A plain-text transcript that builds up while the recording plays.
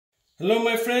Hello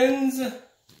my friends,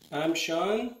 I'm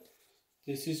Sean.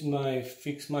 This is my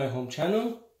Fix My Home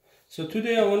channel. So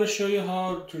today I want to show you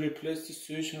how to replace the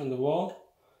switch on the wall.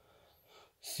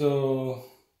 So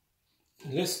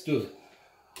let's do it.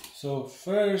 So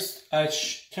first I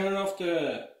turn off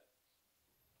the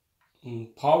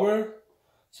power.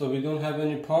 So we don't have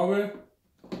any power.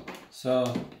 So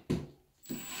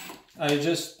I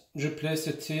just replace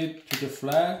the tip to the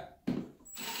flag.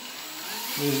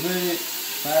 It's very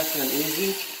fast and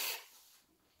easy.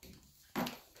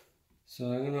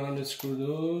 So I'm gonna unscrew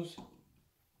those.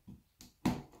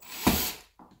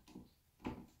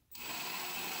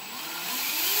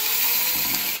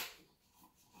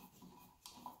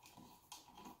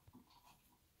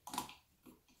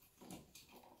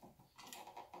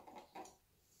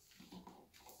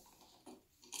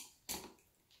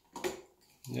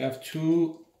 You have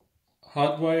two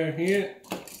hot wire here.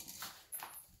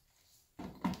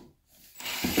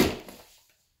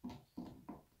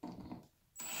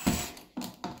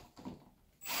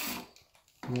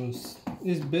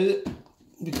 It's better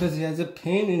because it has a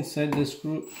pin inside the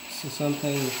screw, so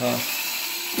sometimes it's hard.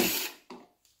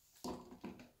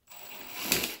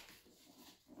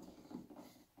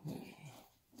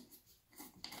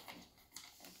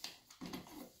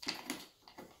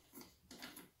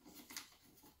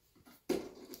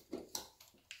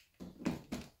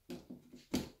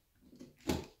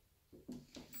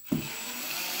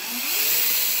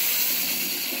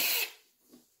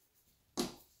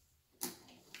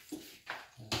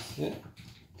 Yeah.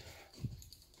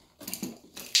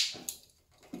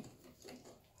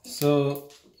 So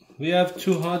we have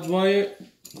two hot wire.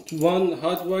 One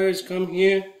hot wires come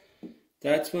here.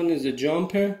 That one is a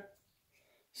jumper.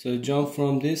 So jump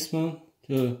from this one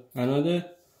to another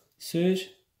switch,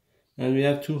 and we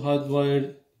have two hot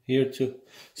wire here too.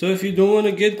 So if you don't want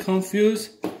to get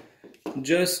confused,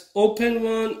 just open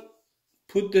one,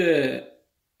 put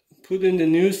in the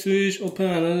new switch, open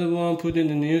another one, put in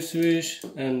the new switch,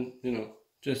 and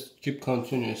just keep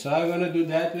continuing. So I'm gonna do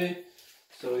that way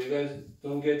so you guys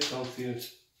don't get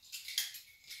confused.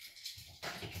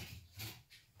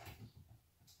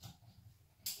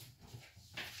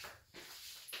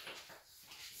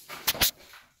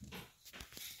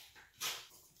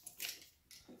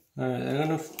 Alright, I'm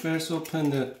gonna first open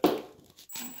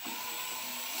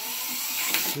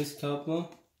this top one.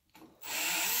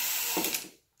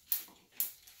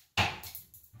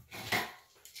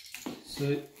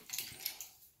 So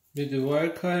with the wire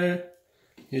cutter,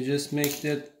 you just make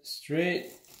that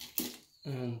straight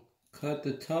and cut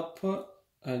the top part.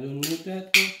 I don't need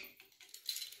that one.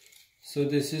 So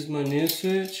this is my new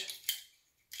switch.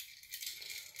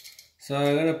 So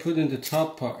I'm gonna put in the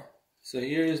top part. So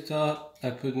here is top, I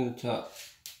put in the top.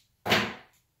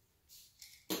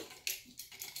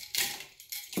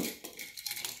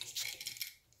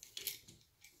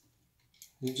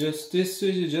 This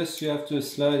switch, you have to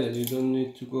slide it. You don't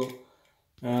need to go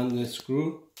around the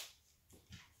screw.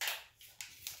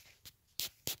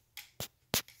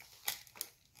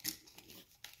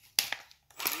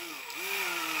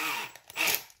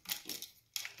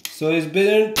 So it's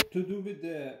better to do with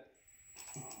the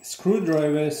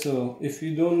screwdriver. So if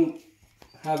you don't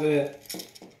have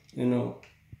you're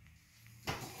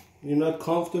not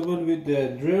comfortable with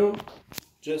the drill,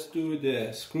 just do with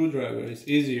the screwdriver. It's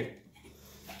easier.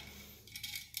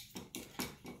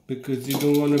 Because you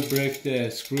don't want to break the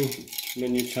screw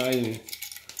when you tighten it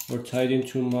or tighten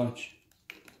too much.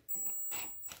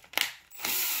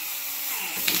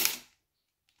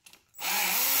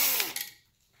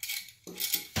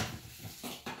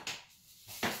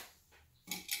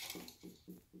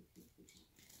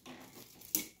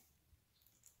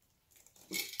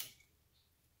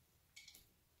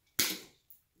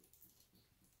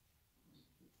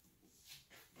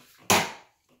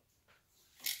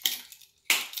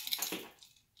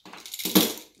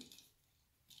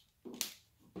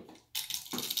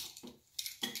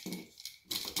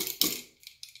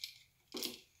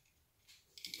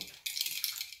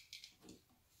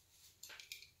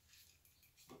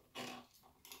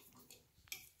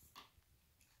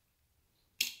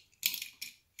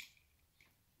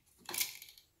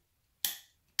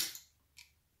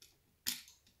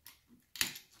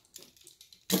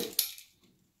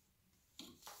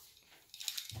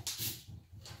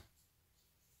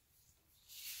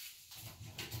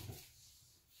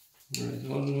 Alright,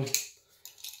 all the way.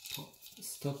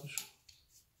 Stop it.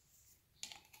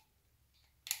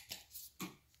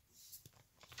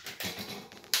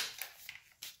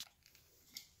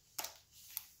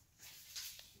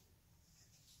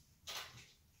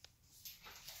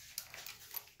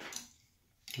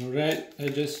 Alright, I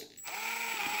just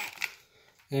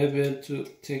able to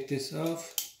take this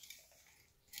off.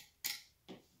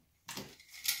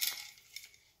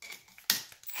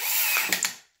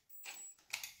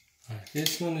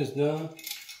 This one is done,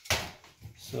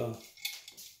 so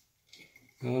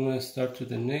I'm gonna start to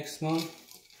the next one.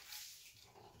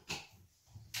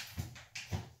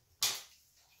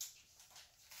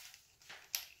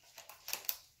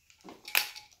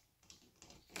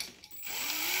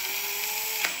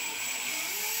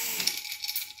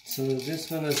 So this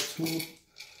one has two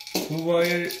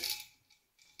wire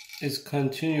is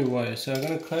continue wire. So I'm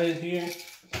gonna cut it here.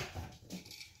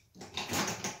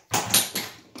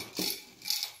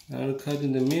 I'm gonna cut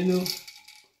in the middle.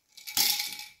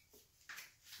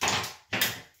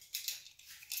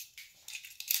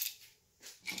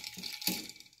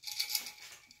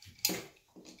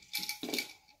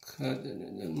 Cut it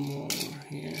a little more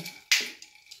here.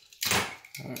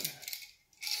 Alright.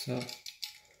 So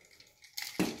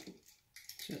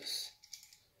just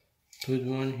put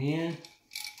one here.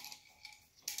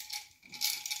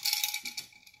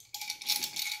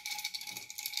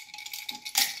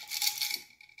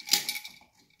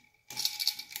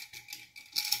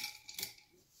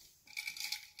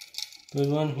 Put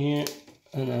one here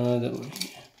and another one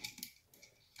here.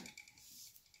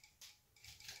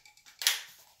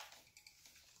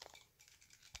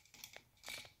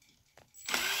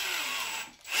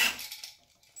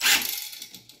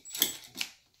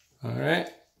 All right,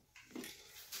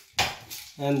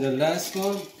 and the last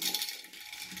one.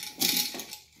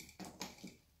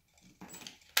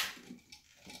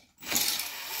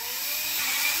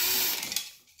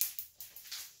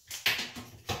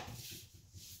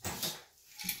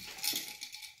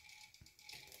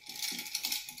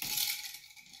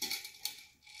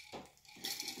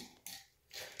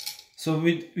 So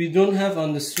we don't have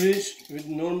on the switch,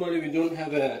 normally we don't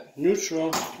have a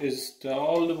neutral,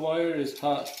 all the wire is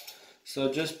hot.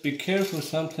 So just be careful,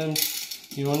 sometimes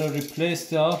you want to replace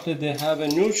the outlet, they have a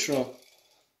neutral.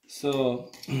 So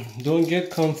don't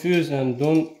get confused and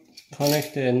don't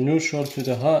connect the neutral to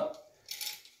the hot.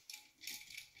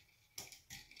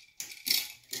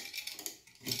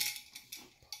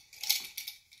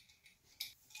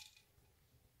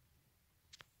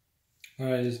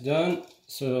 Alright, it's done.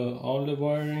 So all the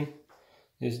wiring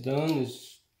is done. It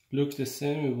looks the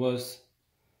same it was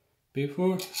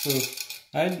before. So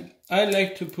I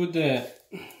like to put the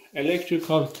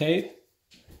electrical tape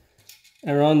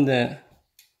around the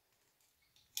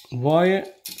wire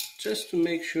just to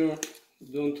make sure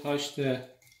don't touch the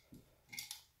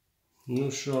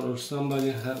neutral, or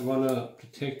somebody wanna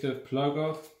take the plug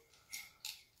off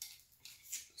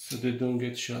so they don't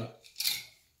get shot.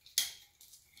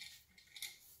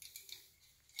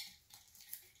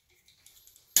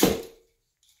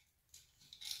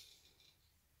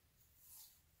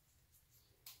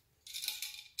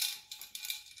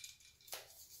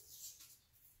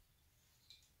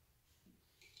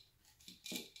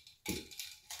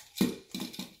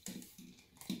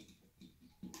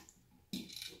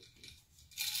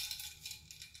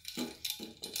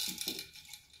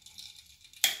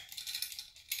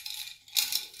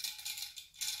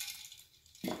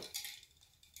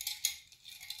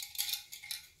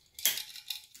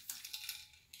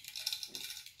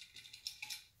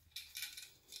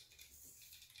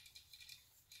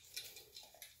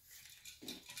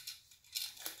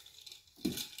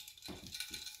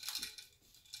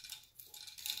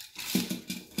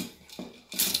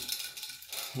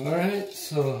 Alright,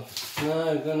 so now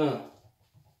I'm gonna,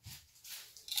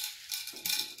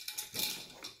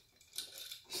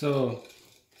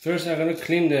 first I'm gonna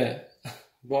clean the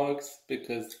box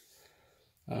because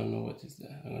I don't know what is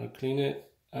that. I'm gonna clean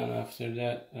it, and after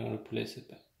that I'm gonna place it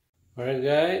back. Alright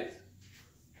guys,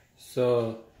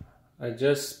 so I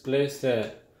just placed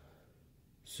the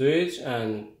switch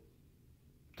and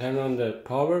turn on the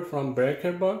power from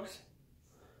breaker box,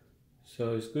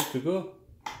 so it's good to go.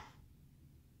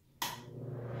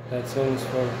 That one is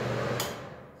for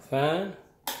fan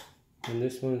and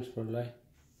this one is for light.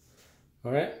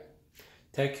 Alright,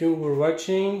 thank you for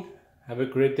watching. Have a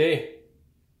great day.